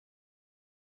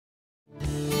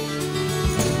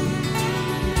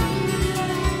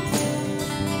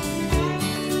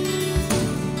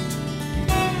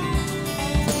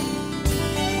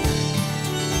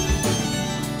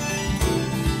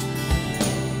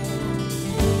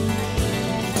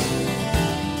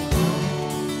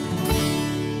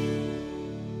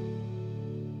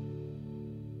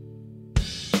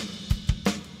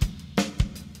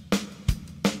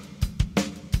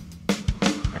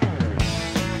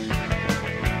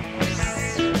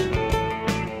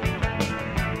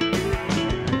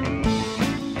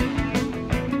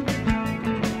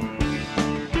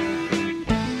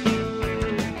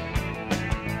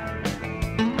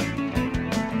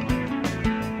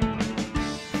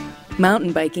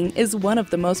Mountain biking is one of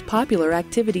the most popular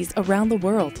activities around the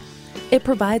world. It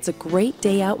provides a great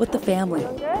day out with the family.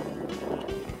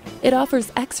 It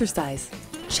offers exercise,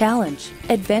 challenge,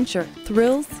 adventure,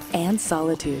 thrills, and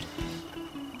solitude.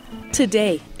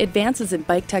 Today, advances in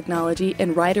bike technology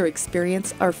and rider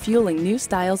experience are fueling new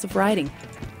styles of riding.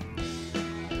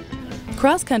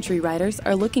 Cross-country riders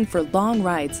are looking for long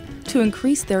rides to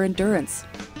increase their endurance.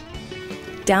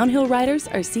 Downhill riders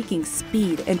are seeking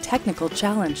speed and technical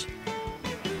challenge.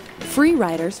 Free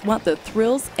riders want the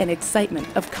thrills and excitement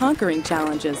of conquering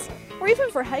challenges. Or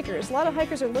even for hikers. A lot of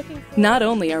hikers are looking for... Not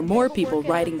only are more people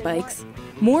riding bikes,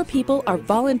 more people are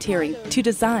volunteering to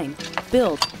design,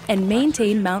 build, and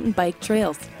maintain mountain bike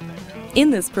trails. In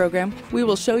this program, we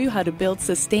will show you how to build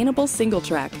sustainable single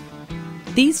track.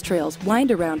 These trails wind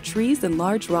around trees and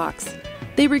large rocks.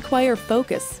 They require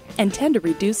focus and tend to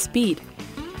reduce speed.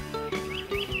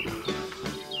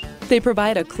 They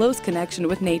provide a close connection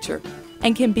with nature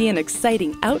and can be an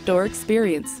exciting outdoor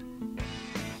experience.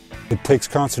 It takes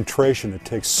concentration, it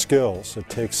takes skills, it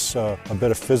takes a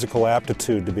bit of physical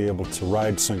aptitude to be able to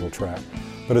ride single track.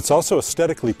 But it's also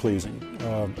aesthetically pleasing.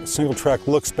 A single track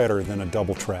looks better than a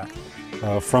double track.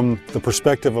 From the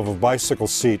perspective of a bicycle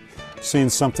seat, seeing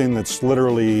something that's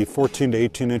literally 14 to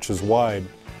 18 inches wide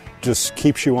just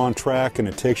keeps you on track, and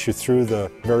it takes you through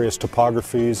the various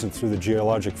topographies and through the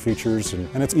geologic features,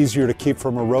 and it's easier to keep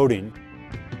from eroding.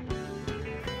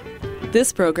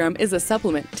 This program is a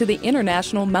supplement to the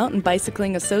International Mountain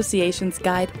Bicycling Association's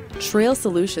guide, Trail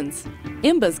Solutions,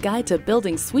 IMBA's guide to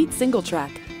building sweet single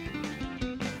track.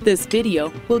 This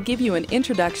video will give you an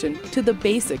introduction to the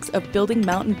basics of building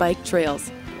mountain bike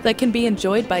trails that can be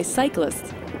enjoyed by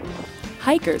cyclists,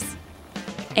 hikers,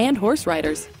 and horse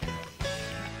riders.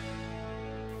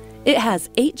 It has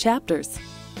 8 chapters.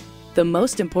 The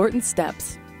most important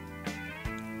steps.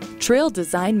 Trail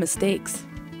design mistakes.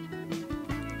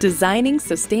 Designing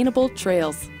sustainable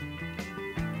trails.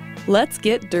 Let's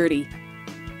get dirty.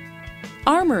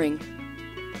 Armoring.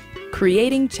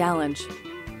 Creating challenge.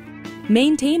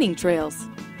 Maintaining trails.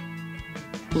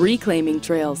 Reclaiming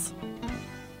trails.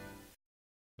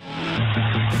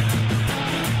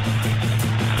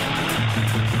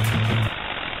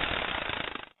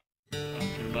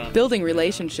 Building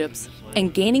relationships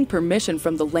and gaining permission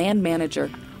from the land manager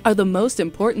are the most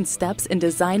important steps in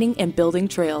designing and building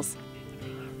trails.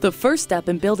 The first step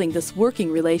in building this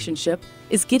working relationship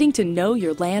is getting to know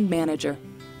your land manager.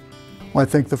 I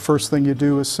think the first thing you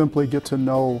do is simply get to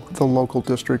know the local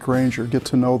district ranger, get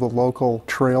to know the local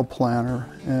trail planner,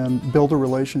 and build a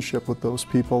relationship with those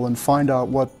people and find out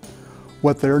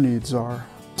what their needs are.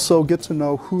 So get to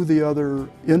know who the other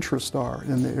interests are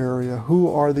in the area,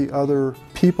 who are the other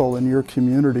people in your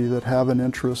community that have an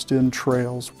interest in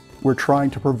trails. We're trying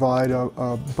to provide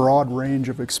a broad range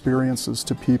of experiences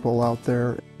to people out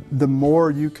there. The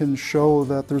more you can show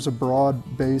that there's a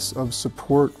broad base of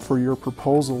support for your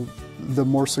proposal, the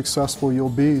more successful you'll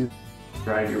be.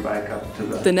 Ride your bike up to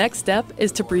The next step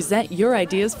is to present your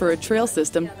ideas for a trail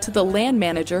system to the land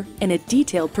manager in a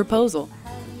detailed proposal.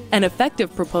 An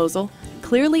effective proposal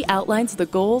clearly outlines the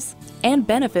goals and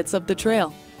benefits of the trail.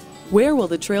 Where will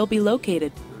the trail be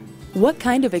located? What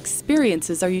kind of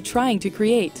experiences are you trying to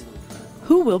create?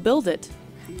 Who will build it?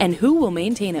 And who will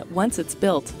maintain it once it's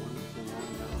built?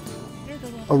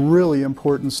 A really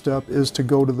important step is to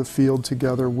go to the field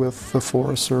together with the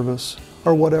Forest Service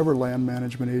or whatever land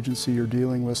management agency you're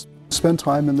dealing with. Spend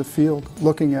time in the field,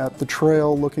 looking at the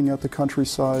trail, looking at the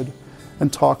countryside,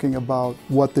 and talking about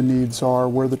what the needs are,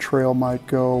 where the trail might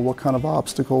go, what kind of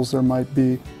obstacles there might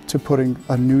be to putting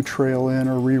a new trail in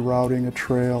or rerouting a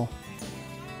trail.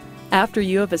 After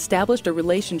you have established a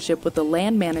relationship with the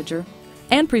land manager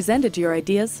and presented your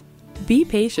ideas, be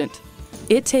patient.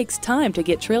 It takes time to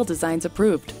get trail designs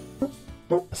approved.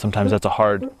 Sometimes that's a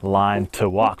hard line to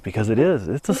walk because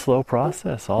it's a slow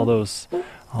process. All those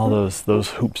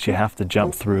hoops you have to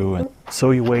jump through, and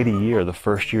so you wait a year. The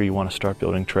first year you want to start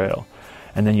building trail,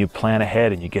 and then you plan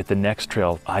ahead and you get the next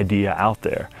trail idea out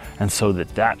there, and so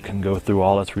that can go through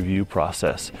all its review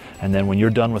process. And then when you're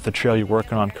done with the trail you're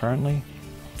working on currently,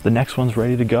 the next one's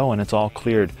ready to go and it's all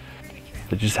cleared.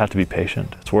 You just have to be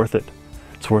patient. It's worth it.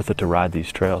 It's worth it to ride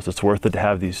these trails. It's worth it to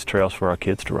have these trails for our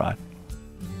kids to ride.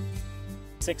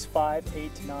 6, 5,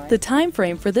 8, 9. The time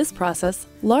frame for this process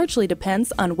largely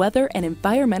depends on whether an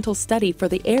environmental study for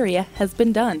the area has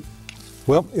been done.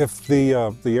 Well, if the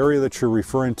area that you're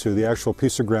referring to, the actual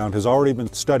piece of ground, has already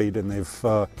been studied and they've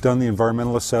done the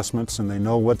environmental assessments and they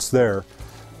know what's there,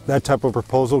 that type of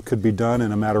proposal could be done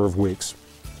in a matter of weeks.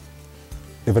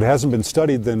 If it hasn't been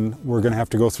studied, then we're going to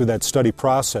have to go through that study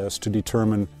process to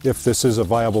determine if this is a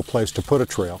viable place to put a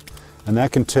trail. And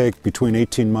that can take between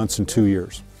 18 months and 2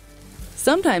 years.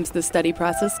 Sometimes the study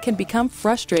process can become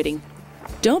frustrating.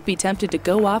 Don't be tempted to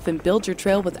go off and build your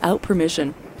trail without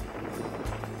permission.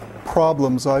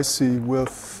 Problems I see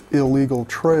with illegal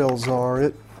trails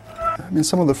are,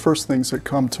 some of the first things that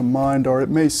come to mind are it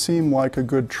may seem like a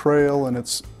good trail and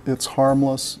it's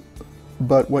harmless,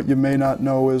 but what you may not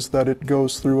know is that it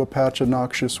goes through a patch of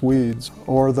noxious weeds,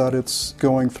 or that it's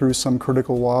going through some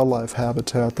critical wildlife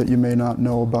habitat that you may not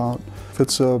know about. If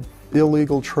it's a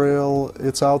illegal trail,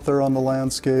 it's out there on the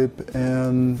landscape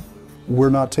and we're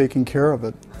not taking care of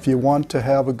it. If you want to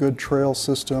have a good trail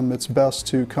system, it's best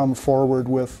to come forward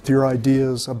with your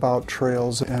ideas about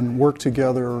trails and work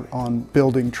together on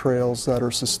building trails that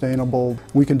are sustainable.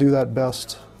 We can do that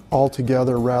best all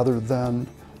together rather than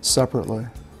separately.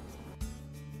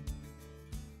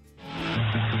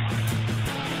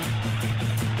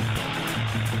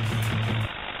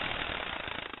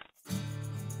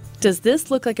 Does this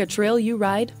look like a trail you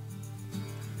ride?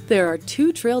 There are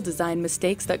 2 trail design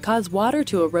mistakes that cause water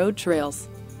to erode trails.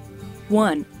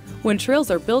 1. When trails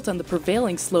are built on the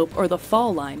prevailing slope or the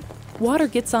fall line, water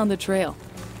gets on the trail,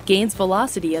 gains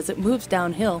velocity as it moves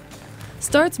downhill,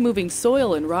 starts moving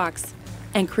soil and rocks,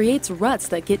 and creates ruts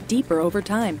that get deeper over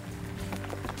time.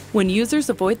 When users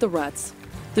avoid the ruts,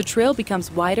 the trail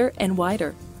becomes wider and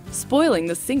wider, spoiling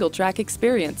the single-track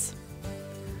experience.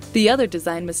 The other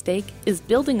design mistake is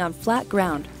building on flat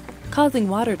ground, causing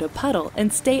water to puddle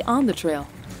and stay on the trail.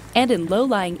 And in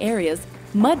low-lying areas,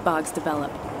 mud bogs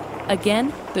develop.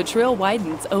 Again, the trail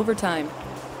widens over time.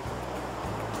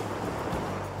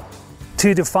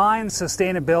 To define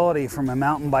sustainability from a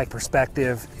mountain bike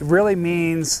perspective, it really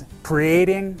means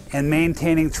creating and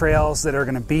maintaining trails that are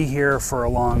going to be here for a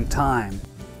long time.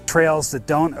 Trails that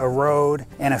don't erode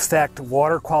and affect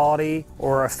water quality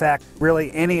or affect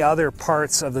really any other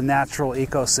parts of the natural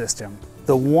ecosystem.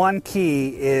 The one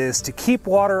key is to keep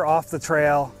water off the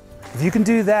trail. If you can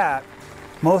do that,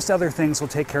 most other things will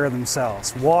take care of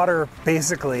themselves. Water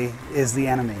basically is the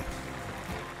enemy.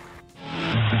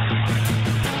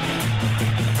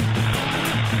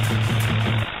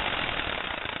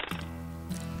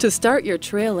 To start your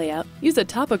trail layout, use a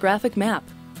topographic map.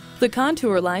 The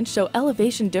contour lines show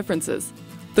elevation differences.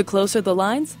 The closer the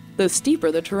lines, the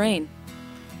steeper the terrain.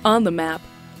 On the map,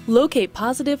 locate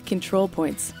positive control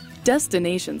points,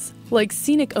 destinations like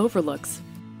scenic overlooks,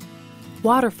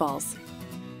 waterfalls,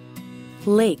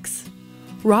 lakes,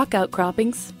 rock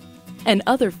outcroppings, and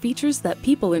other features that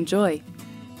people enjoy.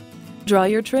 Draw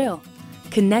your trail,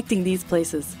 connecting these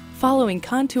places, following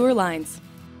contour lines.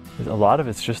 A lot of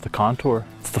it's just the contour,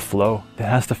 it's the flow. It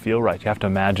has to feel right. You have to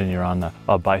imagine you're on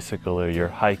a bicycle or you're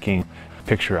hiking.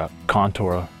 Picture a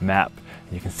contour map.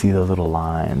 You can see those little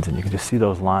lines and you can just see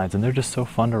those lines and they're just so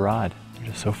fun to ride. They're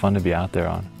just so fun to be out there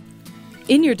on.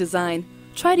 In your design,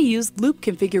 try to use loop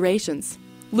configurations.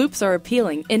 Loops are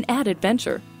appealing and add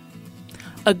adventure.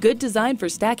 A good design for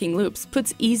stacking loops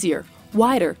puts easier,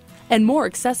 wider, and more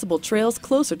accessible trails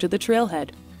closer to the trailhead.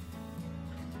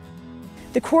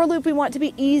 The core loop we want to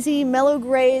be easy, mellow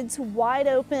grades, wide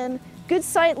open, good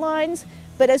sight lines,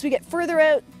 but as we get further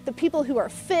out, the people who are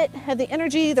fit, have the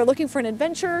energy, they're looking for an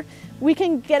adventure, we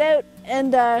can get out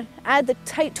and add the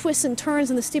tight twists and turns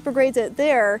and the steeper grades out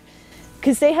there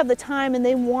because they have the time and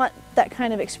they want that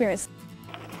kind of experience.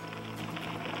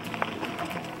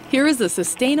 Here is a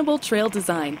sustainable trail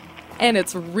design, and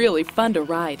it's really fun to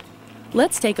ride.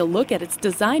 Let's take a look at its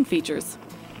design features.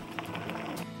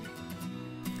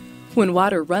 When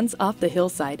water runs off the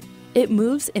hillside, it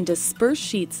moves in dispersed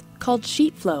sheets called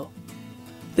sheet flow.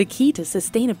 The key to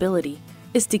sustainability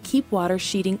is to keep water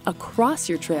sheeting across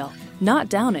your trail, not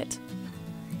down it.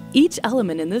 Each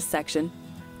element in this section,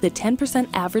 the 10%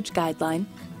 average guideline,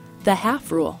 the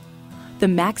half rule, the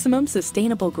maximum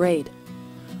sustainable grade,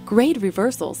 grade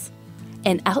reversals,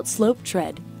 and outslope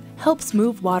tread helps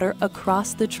move water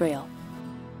across the trail.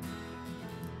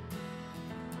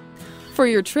 For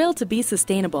your trail to be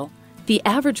sustainable, the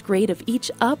average grade of each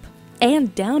up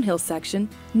and downhill section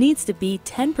needs to be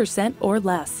 10% or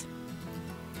less.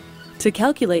 To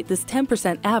calculate this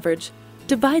 10% average,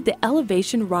 divide the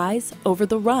elevation rise over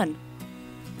the run.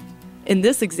 In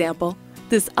this example,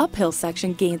 this uphill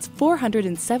section gains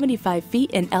 475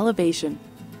 feet in elevation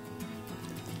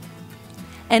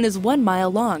and is 1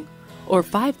 mile long, or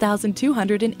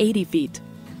 5,280 feet.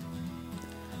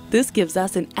 This gives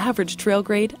us an average trail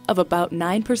grade of about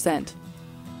 9%.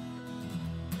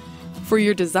 For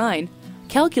your design,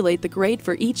 calculate the grade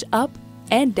for each up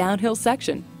and downhill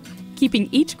section, keeping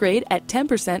each grade at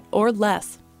 10% or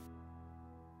less.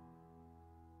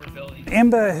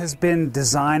 IMBA has been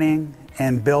designing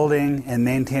and building and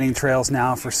maintaining trails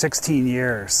now for 16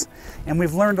 years. And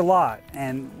we've learned a lot.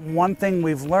 And one thing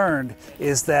we've learned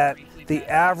is that the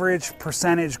average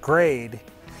percentage grade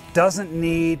doesn't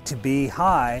need to be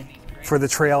high for the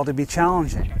trail to be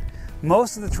challenging.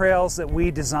 Most of the trails that we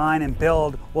design and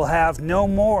build will have no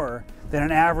more than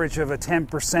an average of a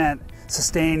 10%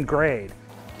 sustained grade.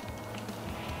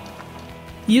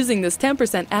 Using this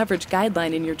 10% average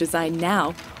guideline in your design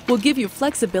now will give you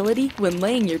flexibility when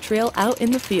laying your trail out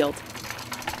in the field.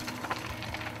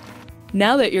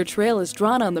 Now that your trail is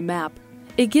drawn on the map,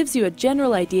 it gives you a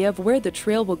general idea of where the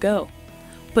trail will go,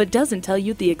 but doesn't tell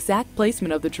you the exact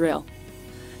placement of the trail.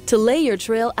 To lay your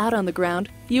trail out on the ground,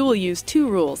 you will use two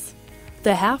rules: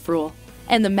 the half rule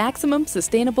and the maximum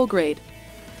sustainable grade.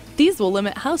 These will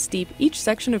limit how steep each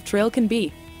section of trail can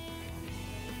be.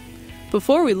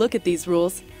 Before we look at these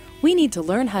rules, we need to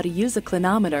learn how to use a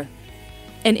clinometer,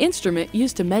 an instrument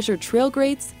used to measure trail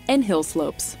grades and hill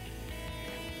slopes.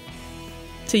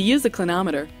 To use a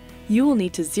clinometer, you will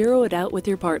need to zero it out with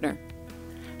your partner.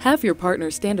 Have your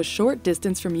partner stand a short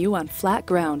distance from you on flat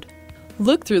ground.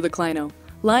 Look through the clino,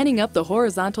 lining up the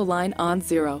horizontal line on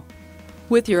zero.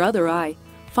 With your other eye,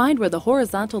 find where the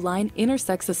horizontal line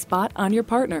intersects a spot on your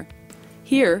partner.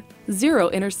 Here, 0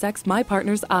 intersects my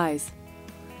partner's eyes.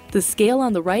 The scale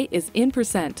on the right is in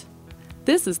percent.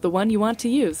 This is the one you want to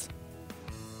use.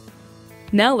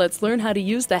 Now let's learn how to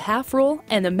use the half rule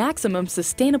and the maximum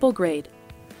sustainable grade.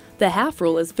 The half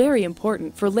rule is very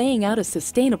important for laying out a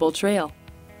sustainable trail.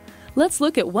 Let's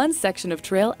look at one section of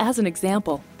trail as an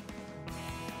example.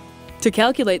 To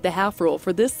calculate the half rule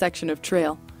for this section of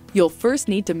trail, you'll first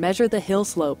need to measure the hill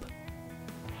slope.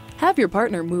 Have your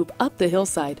partner move up the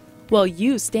hillside while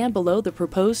you stand below the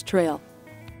proposed trail.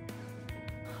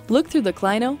 Look through the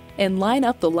clino and line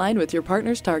up the line with your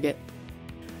partner's target.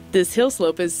 This hill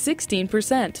slope is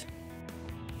 16%.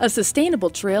 A sustainable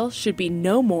trail should be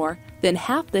no more than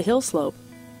half the hill slope.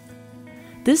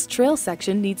 This trail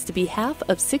section needs to be half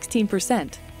of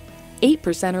 16%,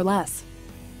 8% or less.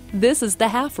 This is the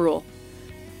half rule.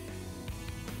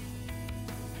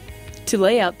 To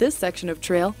lay out this section of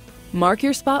trail, mark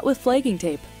your spot with flagging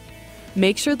tape.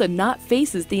 Make sure the knot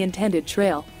faces the intended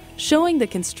trail, showing the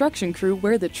construction crew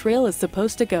where the trail is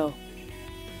supposed to go.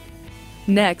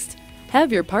 Next,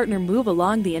 have your partner move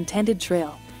along the intended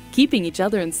trail, keeping each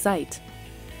other in sight.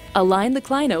 Align the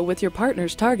clino with your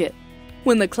partner's target.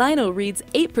 When the clino reads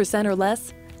 8% or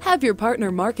less, have your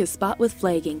partner mark his spot with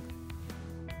flagging.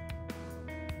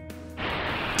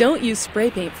 Don't use spray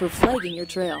paint for flagging your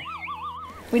trail.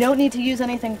 We don't need to use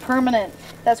anything permanent.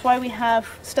 That's why we have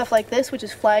stuff like this, which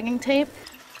is flagging tape.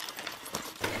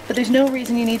 But there's no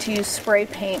reason you need to use spray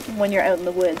paint when you're out in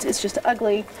the woods. It's just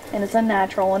ugly and it's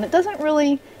unnatural, and it doesn't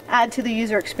really add to the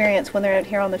user experience when they're out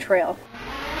here on the trail.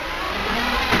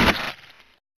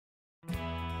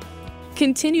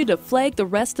 Continue to flag the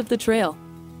rest of the trail.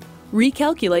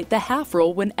 Recalculate the half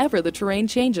rule whenever the terrain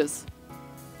changes.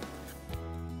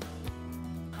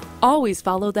 Always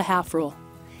follow the half rule,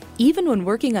 even when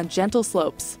working on gentle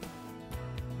slopes.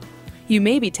 You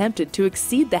may be tempted to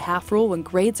exceed the half rule when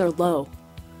grades are low.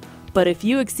 But if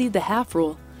you exceed the half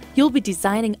rule, you'll be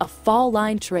designing a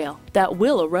fall-line trail that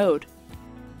will erode.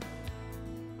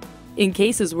 In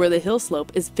cases where the hill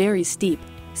slope is very steep,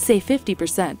 say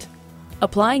 50%,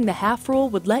 applying the half rule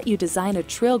would let you design a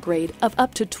trail grade of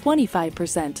up to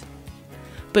 25%.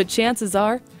 But chances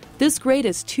are, this grade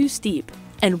is too steep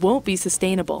and won't be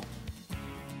sustainable.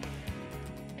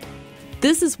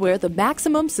 This is where the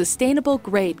maximum sustainable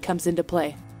grade comes into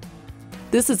play.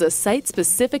 This is a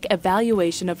site-specific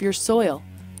evaluation of your soil,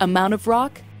 amount of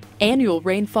rock, annual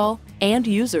rainfall, and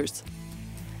users.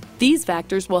 These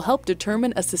factors will help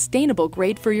determine a sustainable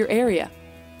grade for your area.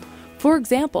 For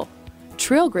example,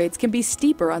 trail grades can be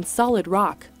steeper on solid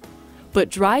rock, but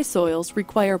dry soils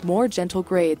require more gentle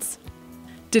grades.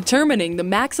 Determining the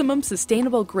maximum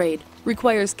sustainable grade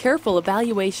requires careful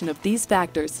evaluation of these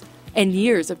factors and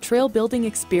years of trail building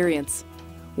experience.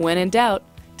 When in doubt,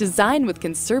 design with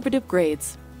conservative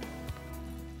grades.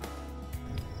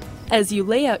 As you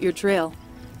lay out your trail,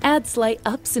 add slight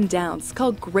ups and downs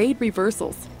called grade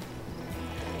reversals.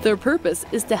 Their purpose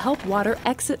is to help water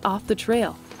exit off the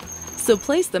trail, so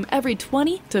place them every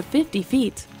 20 to 50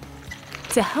 feet.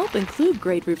 To help include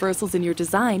grade reversals in your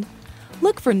design,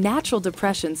 look for natural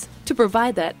depressions to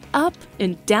provide that up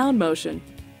and down motion.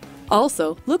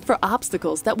 Also, look for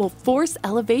obstacles that will force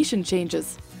elevation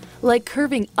changes, like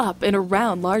curving up and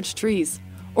around large trees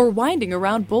or winding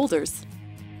around boulders.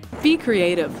 Be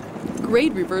creative.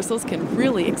 Grade reversals can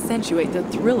really accentuate the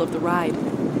thrill of the ride.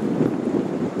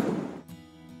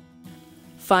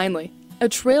 Finally, A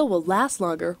trail will last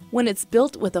longer when it's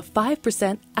built with a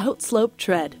 5% outslope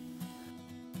tread.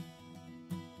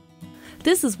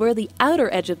 This is where the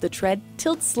outer edge of the tread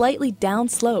tilts slightly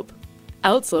downslope.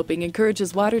 Outsloping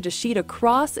encourages water to sheet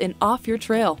across and off your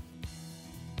trail.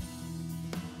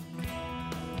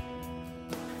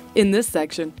 In this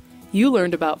section, you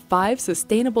learned about 5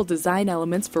 sustainable design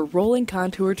elements for rolling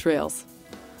contour trails: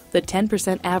 the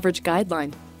 10% average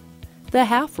guideline, the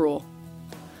half rule,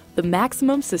 the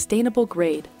maximum sustainable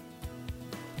grade,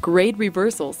 grade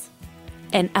reversals,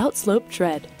 and outslope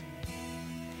tread.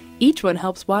 Each one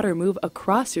helps water move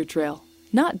across your trail,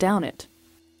 not down it.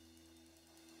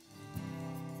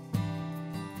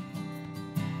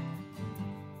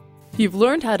 You've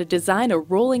learned how to design a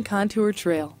rolling contour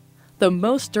trail, the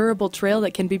most durable trail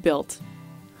that can be built.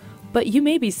 But you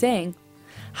may be saying,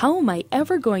 how am I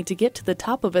ever going to get to the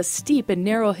top of a steep and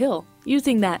narrow hill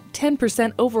using that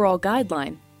 10% overall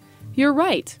guideline? You're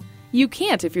right, you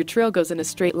can't if your trail goes in a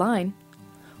straight line.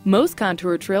 Most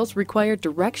contour trails require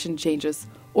direction changes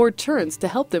or turns to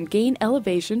help them gain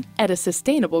elevation at a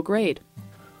sustainable grade.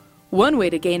 One way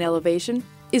to gain elevation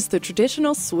is the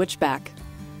traditional switchback.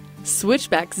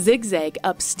 Switchbacks zigzag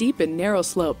up steep and narrow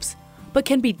slopes, but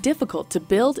can be difficult to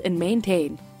build and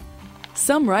maintain.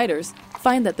 Some riders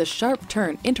find that the sharp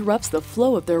turn interrupts the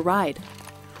flow of their ride,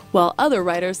 while other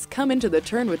riders come into the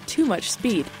turn with too much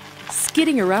speed,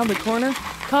 skidding around the corner,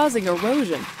 causing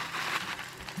erosion.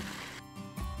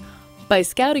 By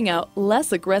scouting out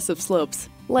less aggressive slopes,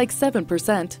 like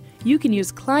 7%, you can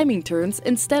use climbing turns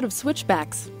instead of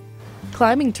switchbacks.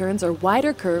 Climbing turns are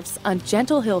wider curves on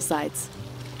gentle hillsides.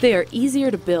 They are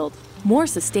easier to build, more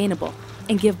sustainable,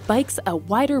 and give bikes a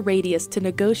wider radius to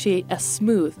negotiate a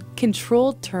smooth,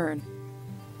 controlled turn.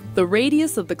 The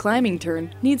radius of the climbing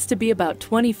turn needs to be about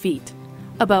 20 feet,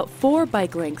 about 4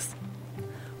 bike lengths.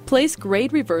 Place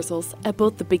grade reversals at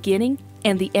both the beginning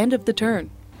and the end of the turn.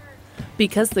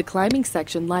 Because the climbing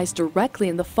section lies directly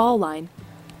in the fall line,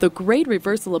 the grade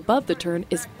reversal above the turn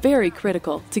is very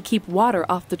critical to keep water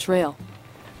off the trail.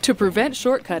 To prevent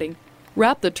shortcutting,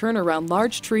 wrap the turn around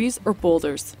large trees or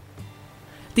boulders.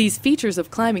 These features of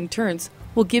climbing turns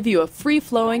will give you a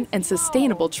free-flowing and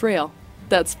sustainable trail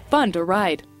that's fun to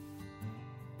ride.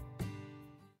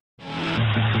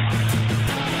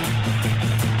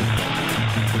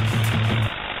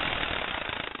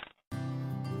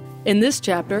 In this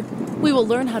chapter, we will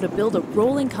learn how to build a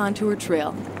rolling contour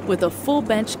trail with a full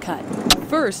bench cut.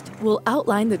 First, we'll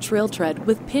outline the trail tread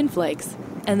with pin flakes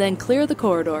and then clear the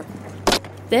corridor.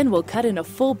 Then we'll cut in a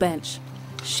full bench,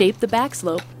 shape the back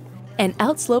slope, and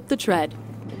outslope the tread.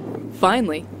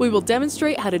 Finally, we will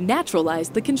demonstrate how to naturalize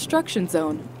the construction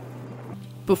zone.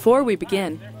 Before we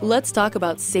begin, let's talk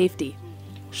about safety.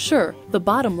 Sure, the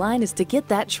bottom line is to get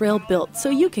that trail built so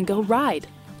you can go ride.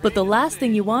 But the last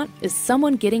thing you want is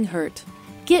someone getting hurt.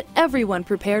 Get everyone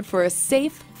prepared for a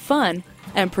safe, fun,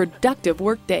 and productive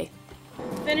workday.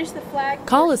 Finish the flag.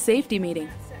 Call a safety meeting.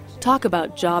 Talk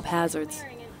about job hazards,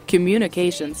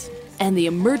 communications, and the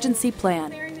emergency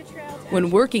plan. When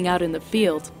working out in the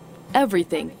field,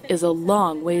 everything is a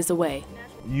long ways away.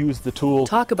 Use the tool.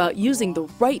 Talk about using the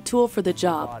right tool for the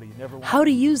job, how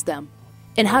to use them,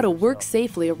 and how to work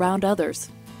safely around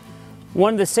others.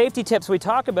 One of the safety tips we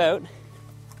talk about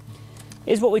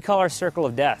is what we call our circle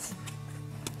of death.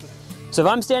 So if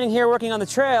I'm standing here working on the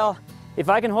trail, if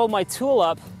I can hold my tool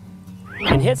up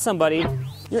and hit somebody,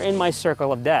 you're in my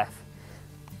circle of death.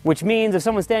 Which means if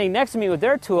someone's standing next to me with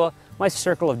their tool, my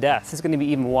circle of death is going to be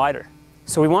even wider.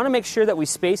 So we want to make sure that we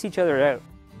space each other out.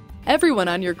 Everyone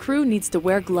on your crew needs to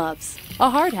wear gloves, a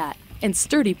hard hat, and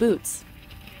sturdy boots.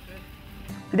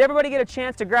 Did everybody get a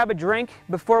chance to grab a drink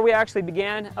before we actually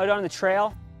began out on the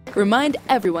trail? Remind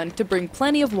everyone to bring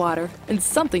plenty of water and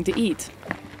something to eat.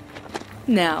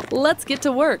 Now, let's get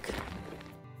to work.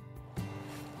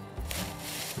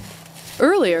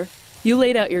 Earlier, you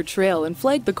laid out your trail and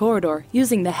flagged the corridor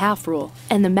using the half rule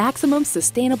and the maximum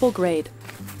sustainable grade.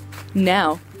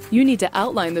 Now, you need to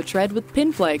outline the tread with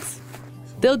pin flags.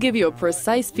 They'll give you a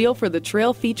precise feel for the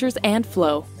trail features and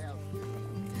flow.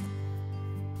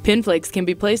 Pin flags can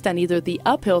be placed on either the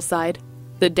uphill side,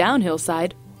 the downhill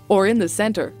side, or in the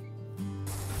center.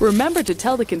 Remember to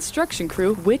tell the construction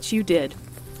crew which you did.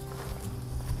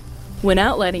 When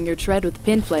outlining your tread with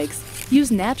pin flags,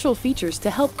 use natural features to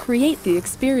help create the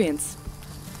experience.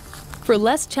 For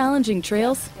less challenging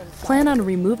trails, plan on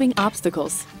removing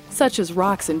obstacles, such as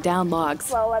rocks and down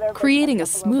logs, creating a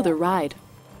smoother ride.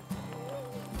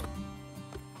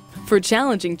 For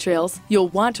challenging trails, you'll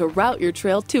want to route your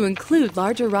trail to include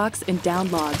larger rocks and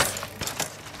down logs.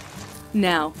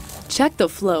 Now, check the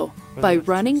flow by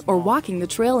running or walking the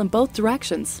trail in both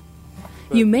directions.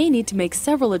 You may need to make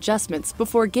several adjustments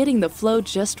before getting the flow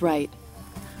just right.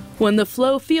 When the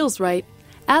flow feels right,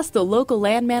 ask the local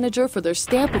land manager for their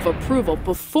stamp of approval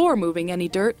before moving any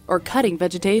dirt or cutting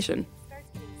vegetation.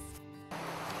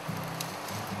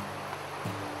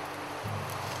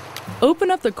 Open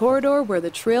up the corridor where the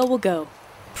trail will go.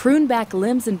 Prune back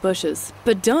limbs and bushes,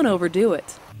 but don't overdo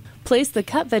it. Place the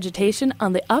cut vegetation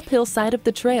on the uphill side of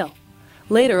the trail.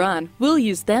 Later on, we'll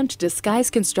use them to disguise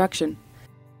construction.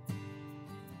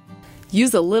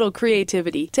 Use a little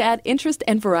creativity to add interest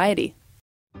and variety.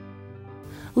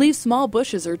 Leave small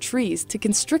bushes or trees to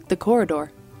constrict the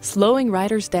corridor, slowing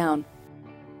riders down.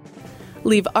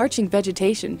 Leave arching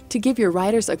vegetation to give your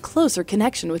riders a closer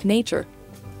connection with nature.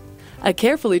 A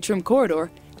carefully trimmed corridor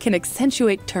can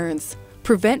accentuate turns,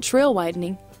 prevent trail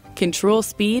widening, control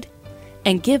speed,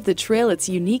 and give the trail its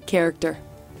unique character.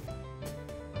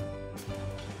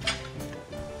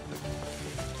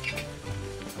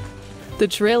 The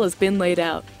trail has been laid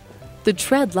out, the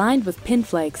tread lined with pin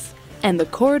flakes, and the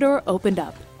corridor opened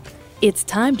up. It's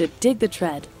time to dig the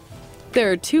tread.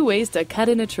 There are two ways to cut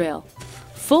in a trail: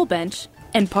 full bench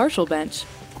and partial bench.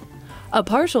 A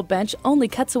partial bench only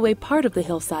cuts away part of the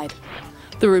hillside.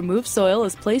 The removed soil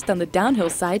is placed on the downhill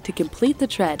side to complete the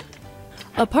tread.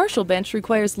 A partial bench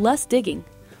requires less digging,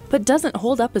 but doesn't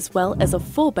hold up as well as a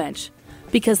full bench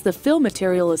because the fill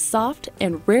material is soft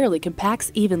and rarely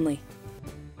compacts evenly.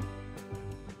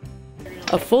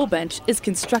 A full bench is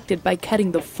constructed by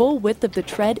cutting the full width of the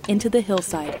tread into the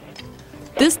hillside.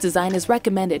 This design is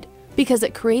recommended because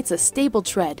it creates a stable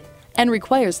tread and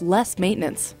requires less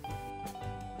maintenance.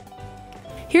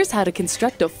 Here's how to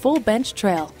construct a full bench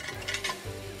trail.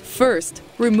 First,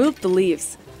 remove the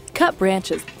leaves, cut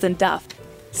branches, then duff.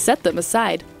 Set them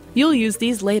aside. You'll use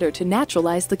these later to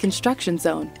naturalize the construction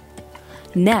zone.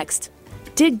 Next,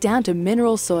 dig down to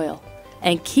mineral soil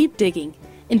and keep digging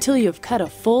until you have cut a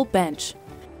full bench.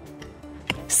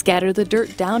 Scatter the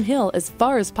dirt downhill as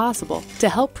far as possible to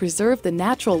help preserve the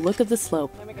natural look of the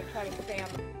slope.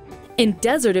 In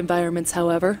desert environments,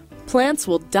 however, plants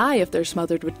will die if they're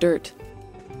smothered with dirt.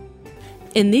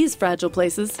 In these fragile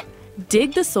places,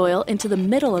 dig the soil into the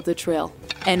middle of the trail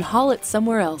and haul it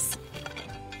somewhere else.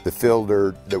 The fill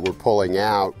dirt that we're pulling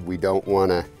out, we don't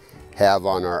want to have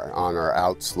on our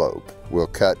outslope. We'll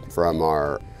cut from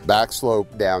our back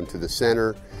slope down to the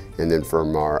center, and then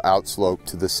from our outslope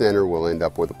to the center, we'll end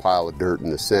up with a pile of dirt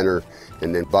in the center,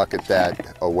 and then bucket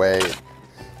that away.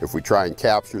 If we try and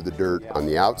capture the dirt on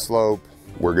the outslope,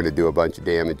 we're going to do a bunch of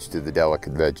damage to the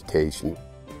delicate vegetation.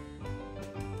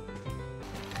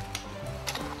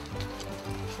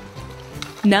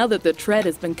 Now that the tread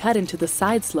has been cut into the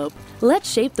side slope, let's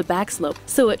shape the back slope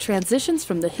so it transitions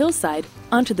from the hillside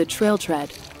onto the trail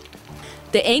tread.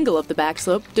 The angle of the back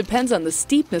slope depends on the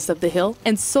steepness of the hill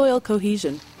and soil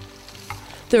cohesion.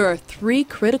 There are 3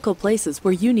 critical places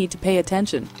where you need to pay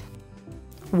attention.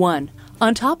 1.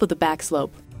 On top of the back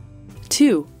slope.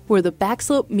 2. Where the back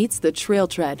slope meets the trail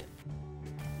tread.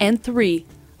 And 3.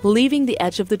 Leaving the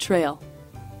edge of the trail.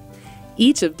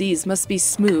 Each of these must be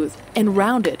smooth and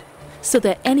rounded so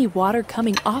that any water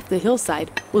coming off the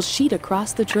hillside will sheet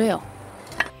across the trail.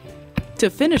 To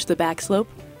finish the back slope,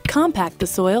 compact the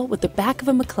soil with the back of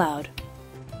a McLeod.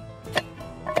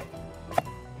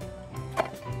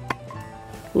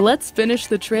 Let's finish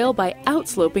the trail by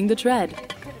outsloping the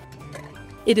tread.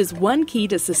 It is one key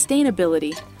to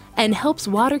sustainability and helps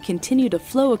water continue to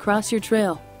flow across your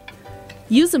trail.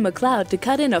 Use a McLeod to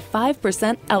cut in a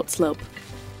 5% outslope.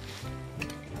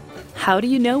 How do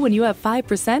you know when you have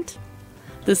 5%?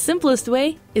 The simplest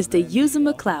way is to use a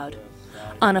McLeod.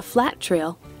 On a flat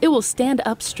trail, it will stand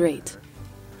up straight.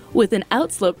 With an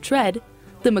outslope tread,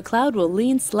 the McLeod will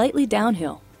lean slightly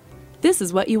downhill. This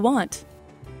is what you want.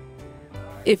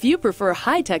 If you prefer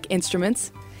high-tech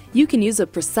instruments, you can use a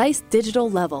precise digital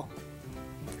level.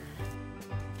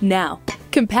 Now,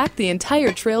 compact the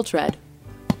entire trail tread.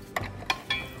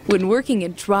 When working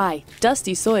in dry,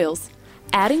 dusty soils,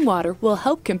 adding water will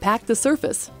help compact the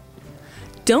surface.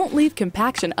 Don't leave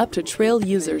compaction up to trail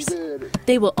users.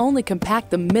 They will only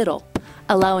compact the middle,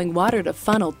 allowing water to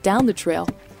funnel down the trail,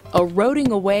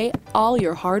 eroding away all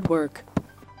your hard work.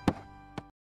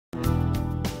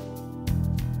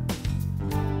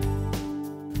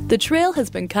 The trail has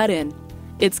been cut in,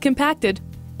 it's compacted,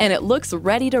 and it looks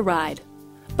ready to ride.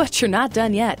 But you're not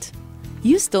done yet.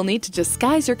 You still need to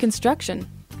disguise your construction.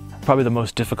 Probably the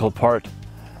most difficult part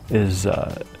is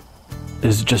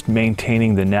just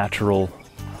maintaining the natural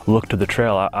look to the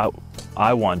trail.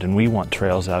 I want and we want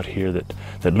trails out here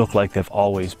that look like they've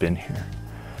always been here.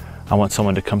 I want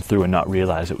someone to come through and not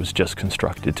realize it was just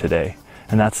constructed today.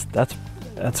 And that's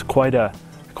quite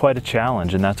a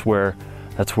challenge, and that's where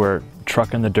That's where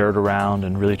trucking the dirt around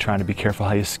and really trying to be careful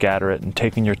how you scatter it and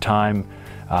taking your time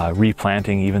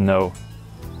replanting, even though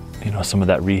some of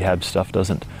that rehab stuff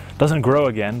doesn't grow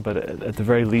again, but at the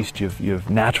very least you've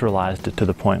naturalized it to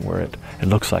the point where it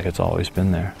looks like it's always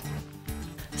been there.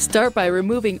 Start by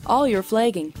removing all your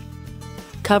flagging.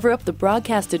 Cover up the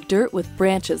broadcasted dirt with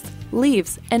branches,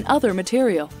 leaves, and other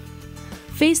material.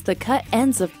 Face the cut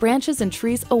ends of branches and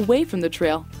trees away from the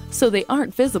trail so they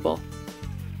aren't visible.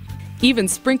 Even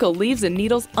sprinkle leaves and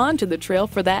needles onto the trail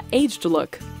for that aged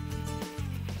look.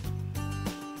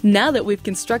 Now that we've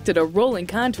constructed a rolling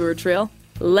contour trail,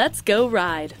 let's go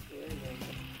ride.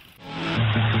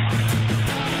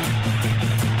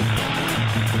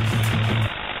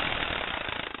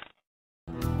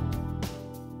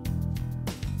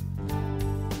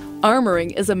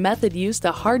 Armoring is a method used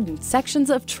to harden sections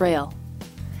of trail.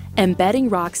 Embedding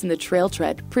rocks in the trail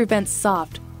tread prevents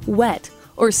soft, wet,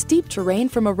 or steep terrain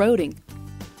from eroding.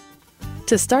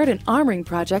 To start an armoring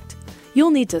project, you'll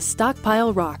need to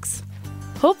stockpile rocks.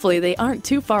 Hopefully they aren't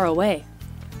too far away.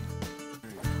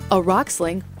 A rock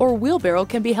sling or wheelbarrow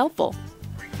can be helpful.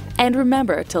 And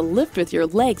remember to lift with your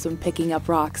legs when picking up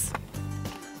rocks.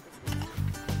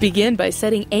 Begin by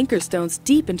setting anchor stones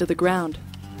deep into the ground.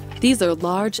 These are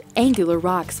large, angular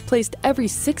rocks placed every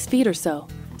 6 feet or so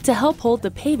to help hold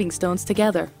the paving stones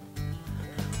together.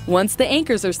 Once the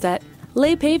anchors are set,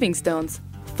 lay paving stones,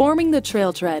 forming the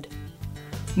trail tread.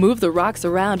 Move the rocks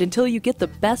around until you get the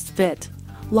best fit,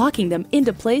 locking them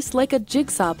into place like a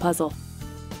jigsaw puzzle.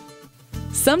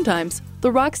 Sometimes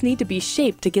the rocks need to be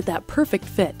shaped to get that perfect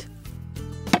fit.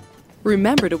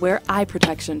 Remember to wear eye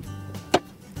protection.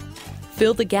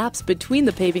 Fill the gaps between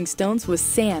the paving stones with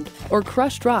sand or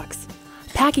crushed rocks,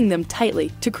 packing them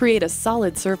tightly to create a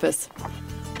solid surface.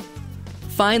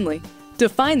 Finally,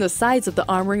 define the sides of the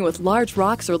armoring with large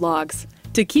rocks or logs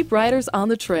to keep riders on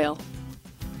the trail.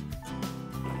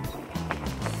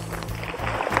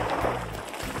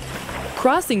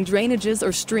 Crossing drainages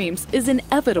or streams is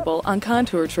inevitable on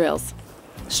contour trails.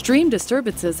 Stream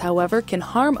disturbances, however, can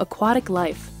harm aquatic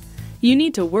life. You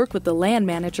need to work with the land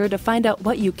manager to find out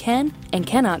what you can and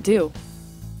cannot do.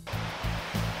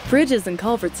 Bridges and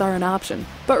culverts are an option,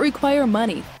 but require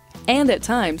money, and at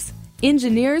times,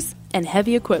 engineers and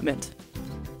heavy equipment.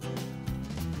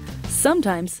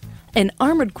 Sometimes, an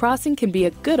armored crossing can be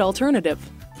a good alternative.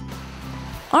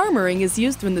 Armoring is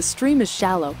used when the stream is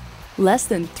shallow, less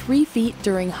than 3 feet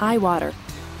during high water.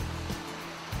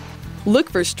 Look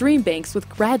for stream banks with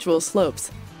gradual slopes,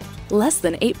 less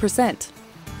than 8%.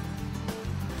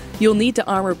 You'll need to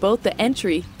armor both the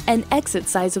entry and exit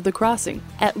sides of the crossing,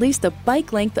 at least a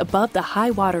bike length above the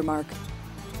high water mark.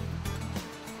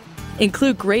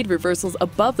 Include grade reversals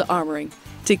above the armoring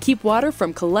to keep water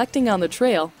from collecting on the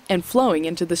trail and flowing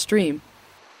into the stream.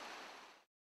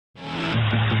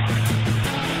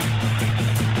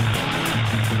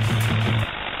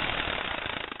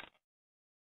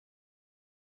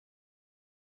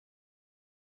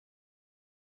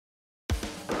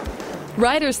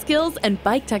 Rider skills and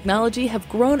bike technology have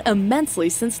grown immensely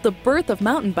since the birth of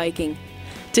mountain biking.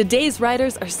 Today's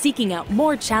riders are seeking out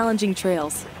more challenging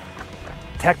trails.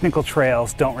 Technical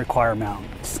trails don't require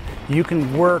mountains. You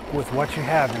can work with what you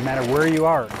have no matter where you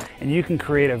are, and you can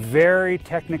create a very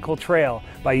technical trail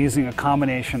by using a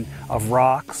combination of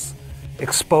rocks,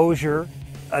 exposure,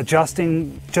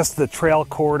 adjusting just the trail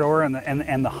corridor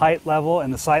and the height level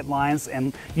and the sight lines,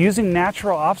 and using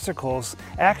natural obstacles.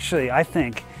 Actually, I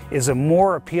think, is a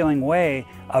more appealing way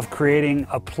of creating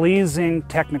a pleasing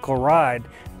technical ride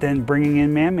than bringing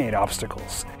in man-made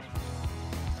obstacles.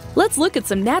 Let's look at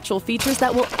some natural features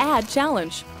that will add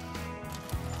challenge.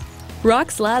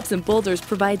 Rock slabs and boulders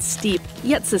provide steep,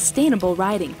 yet sustainable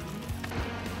riding.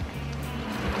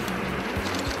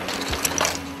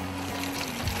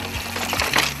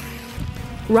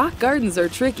 Rock gardens are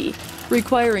tricky,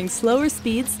 requiring slower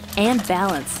speeds and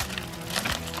balance.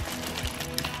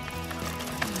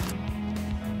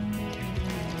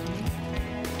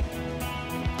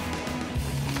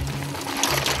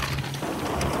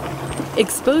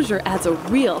 Exposure adds a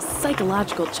real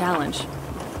psychological challenge.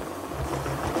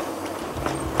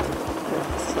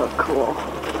 So cool.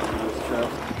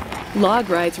 Log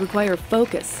rides require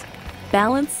focus,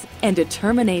 balance, and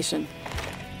determination.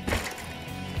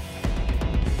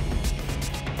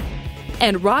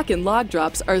 And rock and log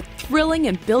drops are thrilling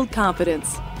and build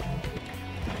confidence.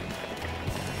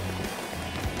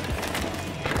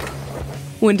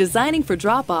 When designing for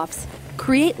drop-offs,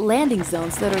 create landing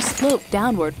zones that are sloped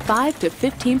downward 5 to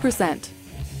 15%.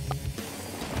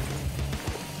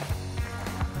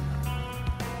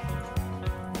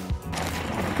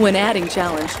 When adding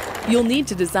challenge, you'll need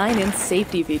to design in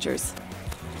safety features.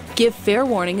 Give fair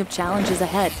warning of challenges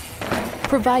ahead.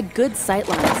 Provide good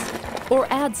sightlines or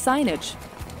add signage.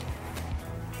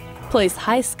 Place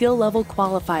high skill level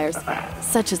qualifiers,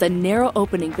 such as a narrow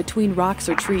opening between rocks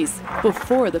or trees,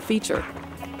 before the feature.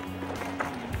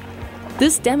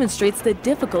 This demonstrates the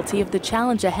difficulty of the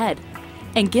challenge ahead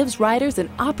and gives riders an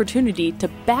opportunity to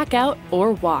back out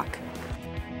or walk.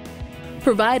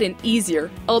 Provide an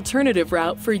easier, alternative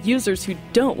route for users who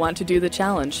don't want to do the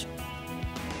challenge.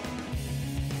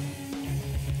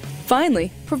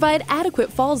 Finally, provide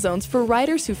adequate fall zones for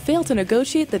riders who fail to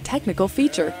negotiate the technical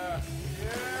feature.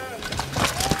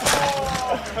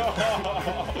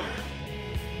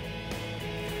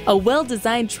 A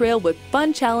well-designed trail with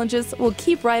fun challenges will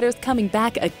keep riders coming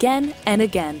back again and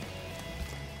again.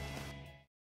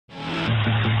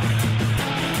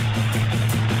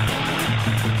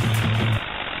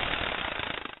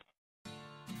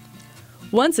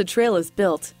 Once a trail is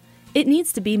built, it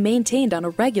needs to be maintained on a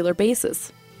regular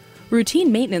basis.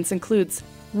 Routine maintenance includes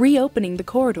reopening the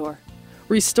corridor,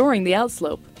 restoring the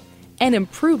outslope, and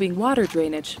improving water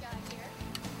drainage.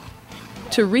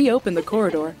 To reopen the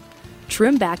corridor,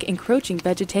 trim back encroaching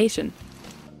vegetation,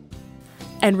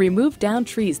 and remove down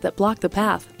trees that block the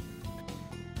path.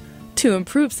 To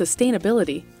improve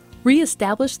sustainability,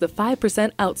 re-establish the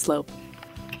 5% outslope.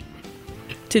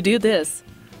 To do this,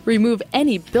 remove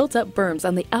any built-up berms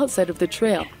on the outside of the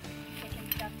trail,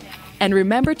 and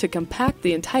remember to compact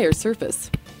the entire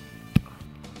surface.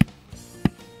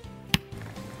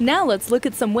 Now let's look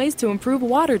at some ways to improve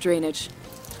water drainage.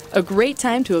 A great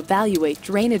time to evaluate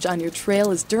drainage on your trail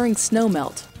is during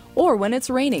snowmelt or when it's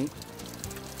raining.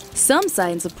 Some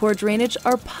signs of poor drainage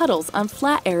are puddles on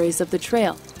flat areas of the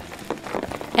trail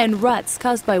and ruts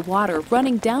caused by water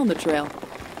running down the trail.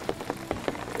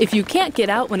 If you can't get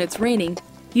out when it's raining,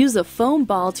 use a foam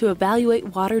ball to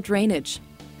evaluate water drainage.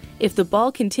 If the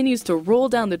ball continues to roll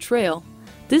down the trail,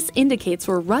 this indicates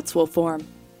where ruts will form.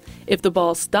 If the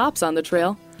ball stops on the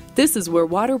trail, this is where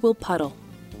water will puddle.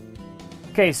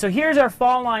 Okay, so here's our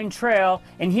fall line trail,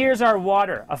 and here's our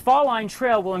water. A fall line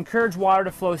trail will encourage water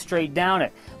to flow straight down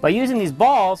it. By using these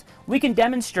balls, we can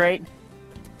demonstrate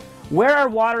where our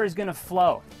water is going to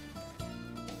flow.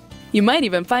 You might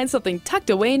even find something tucked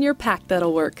away in your pack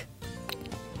that'll work.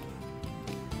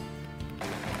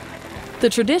 The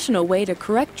traditional way to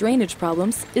correct drainage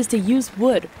problems is to use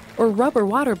wood or rubber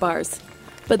water bars,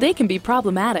 but they can be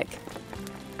problematic.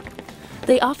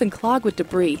 They often clog with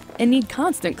debris and need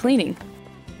constant cleaning.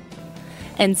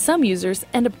 And some users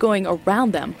end up going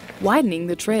around them, widening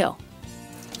the trail.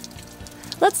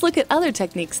 Let's look at other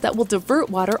techniques that will divert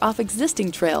water off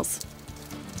existing trails.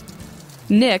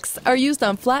 Nicks are used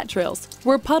on flat trails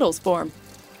where puddles form.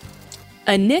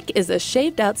 A nick is a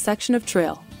shaved-out section of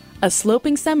trail, a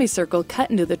sloping semicircle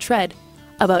cut into the tread,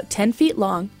 about 10 feet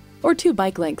long or 2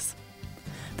 bike lengths.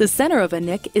 The center of a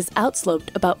nick is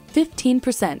outsloped about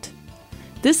 15%.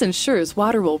 This ensures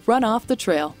water will run off the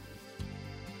trail.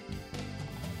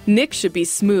 Nicks should be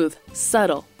smooth,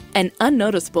 subtle, and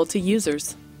unnoticeable to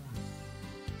users.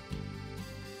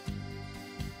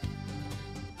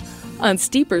 On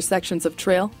steeper sections of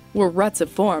trail, where ruts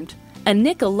have formed, a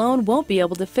nick alone won't be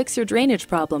able to fix your drainage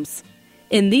problems.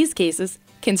 In these cases,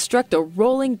 construct a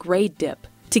rolling grade dip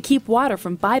to keep water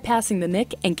from bypassing the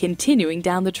nick and continuing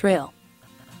down the trail.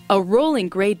 A rolling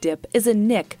grade dip is a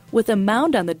nick with a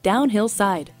mound on the downhill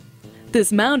side.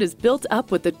 This mound is built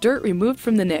up with the dirt removed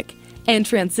from the nick and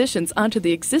transitions onto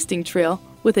the existing trail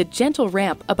with a gentle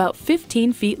ramp about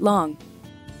 15 feet long.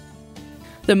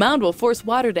 The mound will force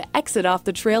water to exit off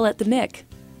the trail at the nick.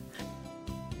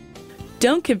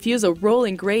 Don't confuse a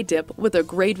rolling grade dip with a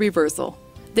grade reversal.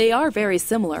 They are very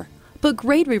similar, but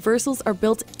grade reversals are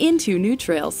built into new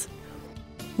trails.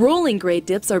 Rolling grade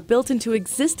dips are built into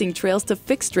existing trails to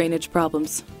fix drainage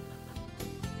problems.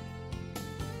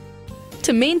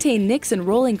 To maintain nicks and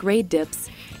rolling grade dips,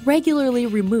 regularly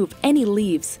remove any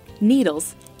leaves,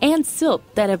 needles, and silt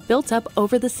that have built up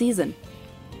over the season.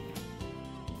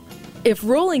 If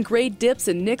rolling grade dips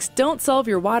and nicks don't solve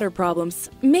your water problems,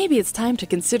 maybe it's time to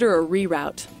consider a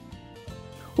reroute.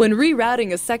 When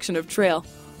rerouting a section of trail,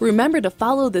 remember to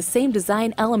follow the same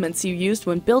design elements you used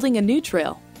when building a new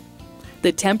trail.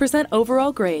 The 10%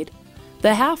 overall grade,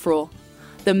 the half rule,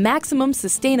 the maximum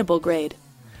sustainable grade,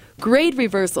 grade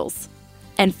reversals,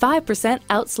 and 5%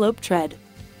 outslope tread.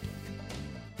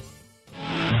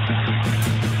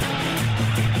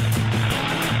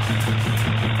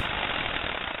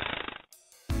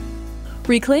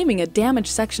 Reclaiming a damaged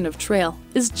section of trail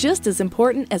is just as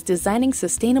important as designing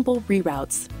sustainable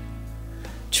reroutes.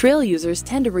 Trail users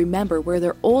tend to remember where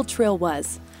their old trail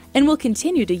was and will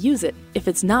continue to use it if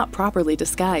it's not properly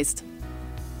disguised.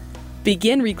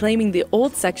 Begin reclaiming the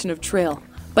old section of trail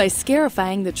by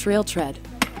scarifying the trail tread.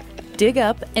 Dig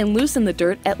up and loosen the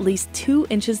dirt at least 2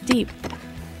 inches deep.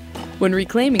 When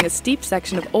reclaiming a steep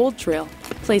section of old trail,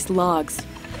 place logs,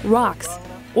 rocks,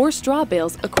 or straw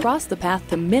bales across the path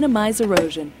to minimize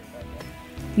erosion.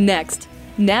 Next,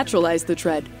 naturalize the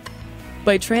tread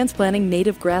by transplanting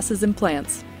native grasses and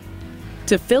plants.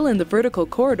 To fill in the vertical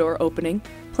corridor opening,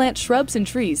 plant shrubs and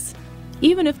trees,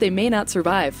 even if they may not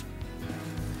survive.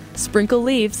 Sprinkle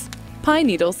leaves, pine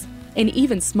needles, and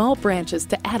even small branches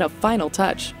to add a final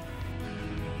touch.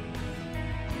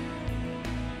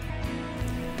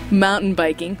 Mountain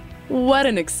biking, what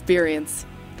an experience!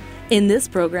 In this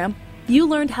program, you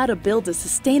learned how to build a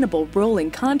sustainable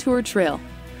rolling contour trail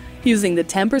using the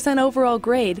 10% overall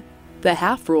grade, the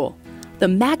half rule, the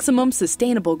maximum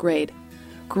sustainable grade,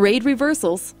 grade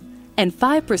reversals, and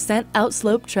 5%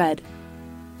 outslope tread.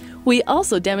 We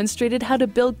also demonstrated how to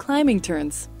build climbing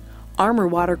turns, armor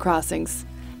water crossings,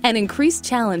 and increased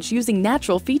challenge using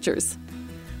natural features.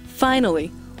 Finally,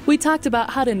 we talked about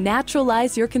how to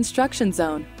naturalize your construction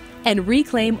zone and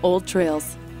reclaim old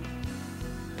trails.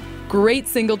 Great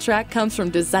single track comes from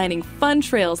designing fun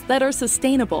trails that are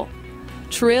sustainable,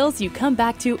 trails you come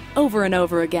back to over and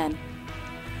over again,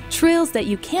 trails that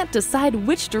you can't decide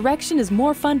which direction is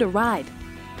more fun to ride,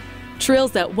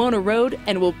 trails that won't erode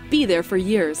and will be there for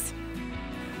years.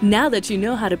 Now that you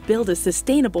know how to build a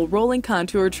sustainable rolling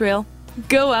contour trail,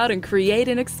 go out and create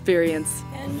an experience.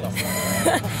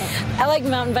 I like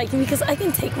mountain biking because I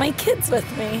can take my kids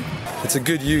with me. It's a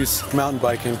good use, mountain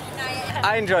biking.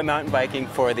 I enjoy mountain biking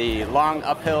for the long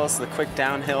uphills, the quick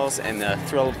downhills, and the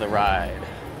thrill of the ride.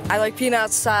 I like being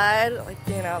outside, I like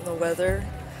being out in the weather,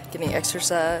 getting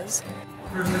exercise.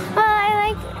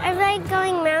 I like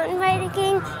going mountain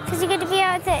biking because you get to be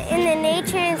out in the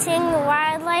nature and seeing the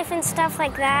wildlife and stuff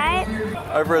like that.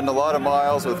 I've ridden a lot of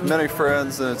miles with many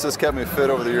friends, and it's just kept me fit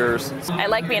over the years. I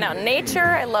like being out in nature.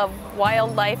 I love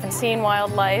wildlife and seeing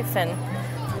wildlife and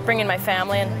bringing my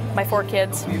family and my 4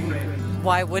 kids.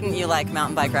 Why wouldn't you like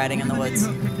mountain bike riding in the woods?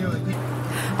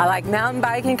 I like mountain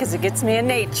biking because it gets me in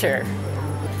nature.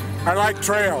 I like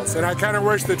trails, and I kind of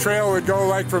wish the trail would go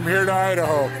like from here to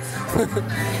Idaho.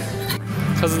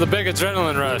 Because of the big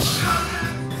adrenaline rush.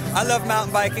 I love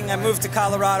mountain biking. I moved to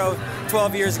Colorado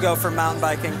 12 years ago for mountain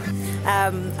biking.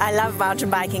 I love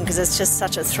mountain biking because it's just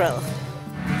such a thrill.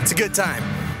 It's a good time.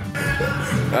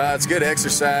 It's good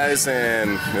exercise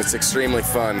and it's extremely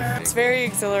fun. It's very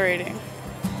exhilarating.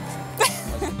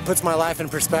 Puts my life in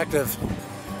perspective.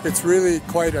 It's really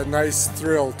quite a nice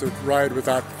thrill to ride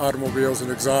without automobiles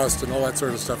and exhaust and all that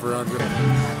sort of stuff around you.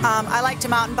 I like to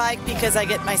mountain bike because I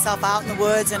get myself out in the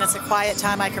woods and it's a quiet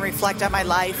time I can reflect on my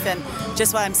life and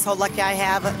just what I'm so lucky I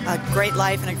have, a great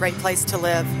life and a great place to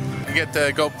live. You get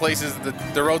to go places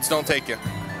that the roads don't take you.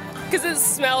 Because it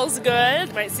smells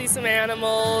good, might see some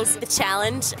animals. The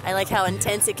challenge, I like how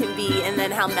intense it can be and then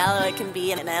how mellow it can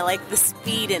be, and I like the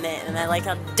speed in it and I like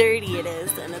how dirty it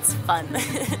is and it's fun.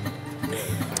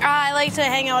 I like to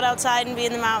hang out outside and be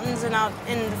in the mountains and out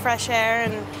in the fresh air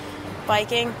and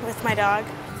biking with my dog.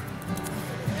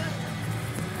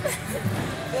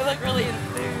 They look really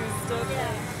enthused, don't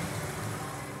they?